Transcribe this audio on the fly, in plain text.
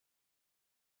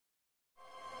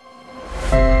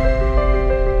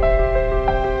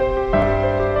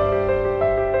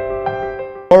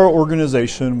Our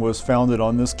organization was founded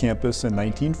on this campus in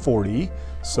 1940.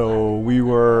 So we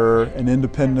were an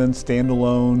independent,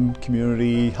 standalone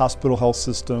community hospital health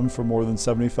system for more than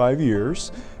 75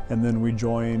 years. And then we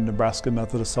joined Nebraska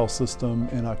Methodist Health System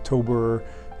in October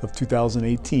of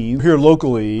 2018. Here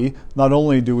locally, not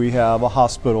only do we have a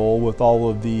hospital with all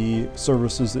of the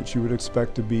services that you would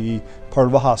expect to be part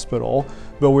of a hospital,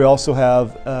 but we also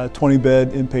have a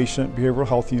 20-bed inpatient behavioral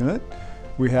health unit.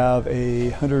 We have a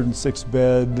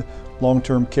 106-bed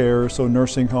long-term care, so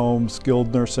nursing home,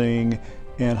 skilled nursing,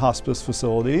 and hospice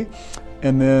facility.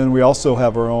 And then we also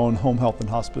have our own home health and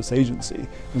hospice agency.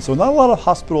 And so not a lot of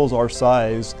hospitals our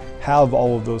size have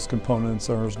all of those components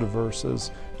and are as diverse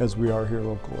as we are here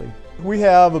locally. We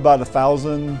have about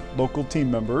 1,000 local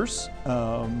team members.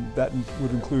 That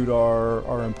would include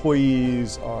our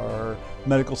employees, our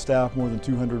medical staff, more than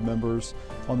 200 members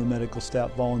on the medical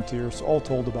staff, volunteers, all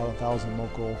told about 1,000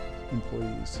 local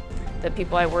employees. The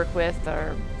people I work with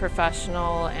are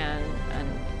professional and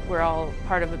we're all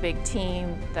part of a big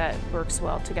team that works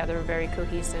well together, very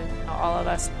cohesive. All of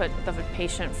us put the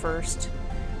patient first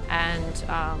and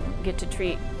get to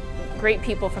treat great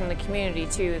people from the community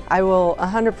too. I will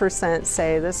 100%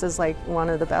 say this is like one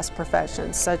of the best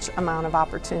professions, such amount of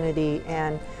opportunity,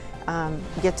 and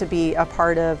get to be a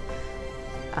part of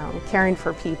caring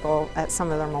for people at some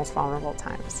of their most vulnerable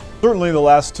times. Certainly the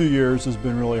last 2 years has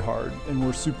been really hard, and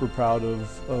we're super proud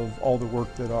of all the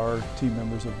work that our team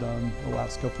members have done the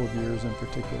last couple of years in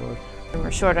particular. When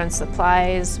we're short on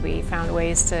supplies, we found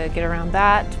ways to get around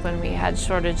that. When we had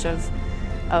shortage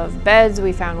of beds,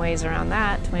 we found ways around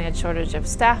that. When we had shortage of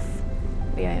staff,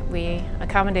 we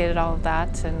accommodated all of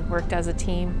that and worked as a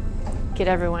team, get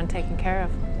everyone taken care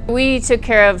of. We took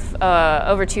care of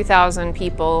over 2,000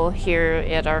 people here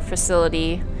at our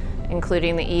facility,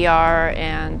 including the ER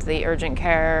and the urgent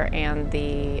care and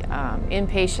the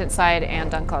inpatient side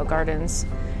and Dunclaw Gardens,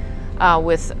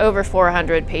 with over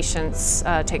 400 patients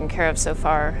taken care of so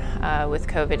far with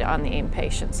COVID on the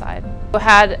inpatient side. We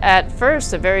had at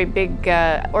first a very big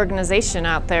organization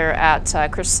out there at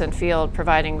Christensen Field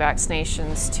providing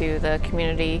vaccinations to the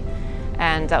community.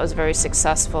 And that was very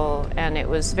successful, and it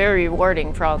was very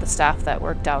rewarding for all the staff that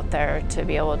worked out there to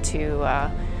be able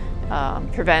to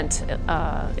prevent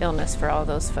illness for all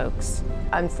those folks.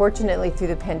 Unfortunately, through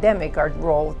the pandemic, our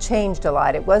role changed a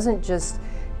lot. It wasn't just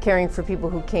caring for people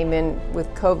who came in with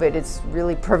COVID, it's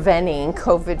really preventing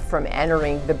COVID from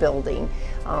entering the building.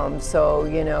 So,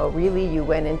 you know, really you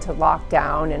went into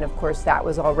lockdown, and of course that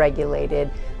was all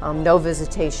regulated. No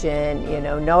visitation, you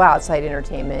know, no outside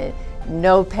entertainment,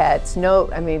 no pets,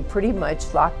 pretty much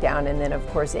lockdown. And then of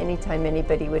course anytime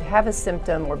anybody would have a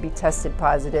symptom or be tested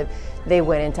positive, they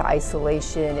went into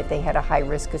isolation. If they had a high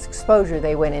risk of exposure,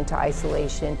 they went into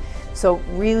isolation. So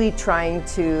really trying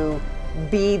to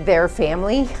be their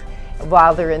family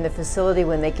while they're in the facility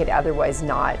when they could otherwise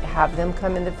not have them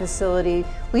come in the facility.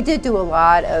 We did do a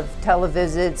lot of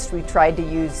televisits. We tried to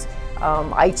use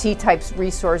IT type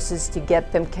resources to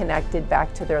get them connected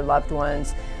back to their loved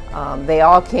ones. They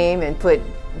all came and put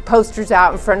posters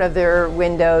out in front of their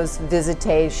windows.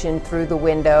 Visitation through the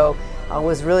window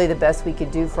was really the best we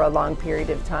could do for a long period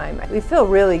of time. We feel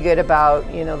really good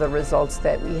about, you know, the results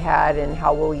that we had and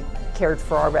how well we cared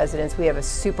for our residents. We have a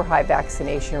super high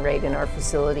vaccination rate in our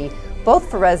facility,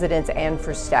 both for residents and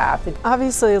for staff.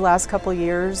 Obviously, the last couple of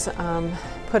years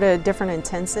put a different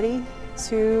intensity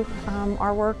to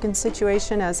our work and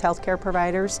situation as healthcare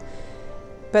providers,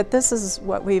 but this is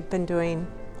what we've been doing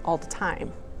all the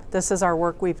time. This is our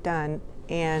work we've done,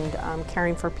 and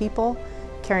caring for people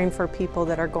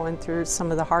that are going through some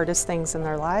of the hardest things in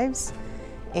their lives,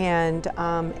 and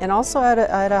also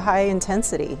at a high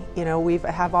intensity. You know, we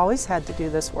have always had to do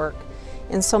this work,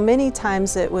 and so many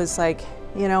times it was like,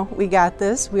 you know, we got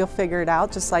this, we'll figure it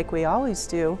out just like we always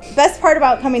do. Best part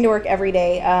about coming to work every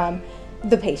day,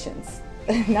 the patients.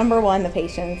 Number one, the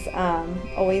patients.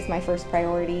 Always my first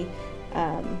priority.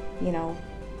 You know,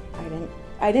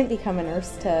 I didn't become a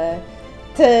nurse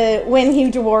to win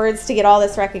huge awards, to get all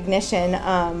this recognition.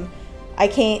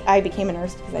 I became a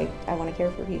nurse because I want to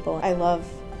care for people. I love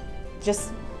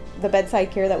just the bedside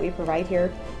care that we provide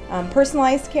here.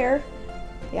 Personalized care,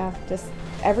 yeah, just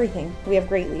everything. We have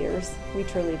great leaders, we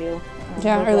truly do.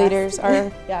 Yeah, our leaders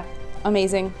are yeah.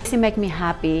 amazing. It makes me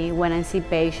happy when I see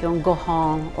patients go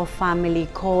home or family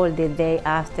call the day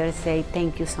after, say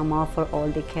thank you so much for all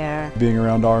the care. Being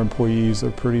around our employees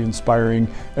are pretty inspiring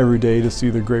every day to see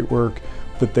the great work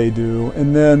that they do.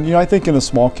 And then, you know, I think in a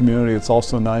small community it's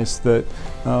also nice that,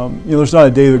 you know, there's not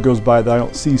a day that goes by that I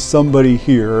don't see somebody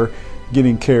here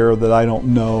getting care that I don't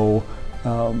know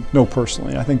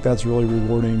personally. I think that's really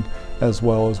rewarding as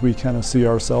well as we kind of see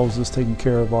ourselves as taking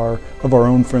care of our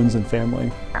own friends and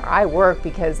family. I work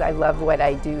because I love what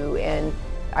I do, and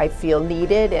I feel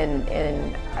needed,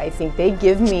 and I think they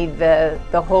give me the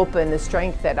hope and the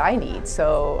strength that I need.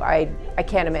 So I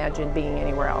can't imagine being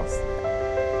anywhere else.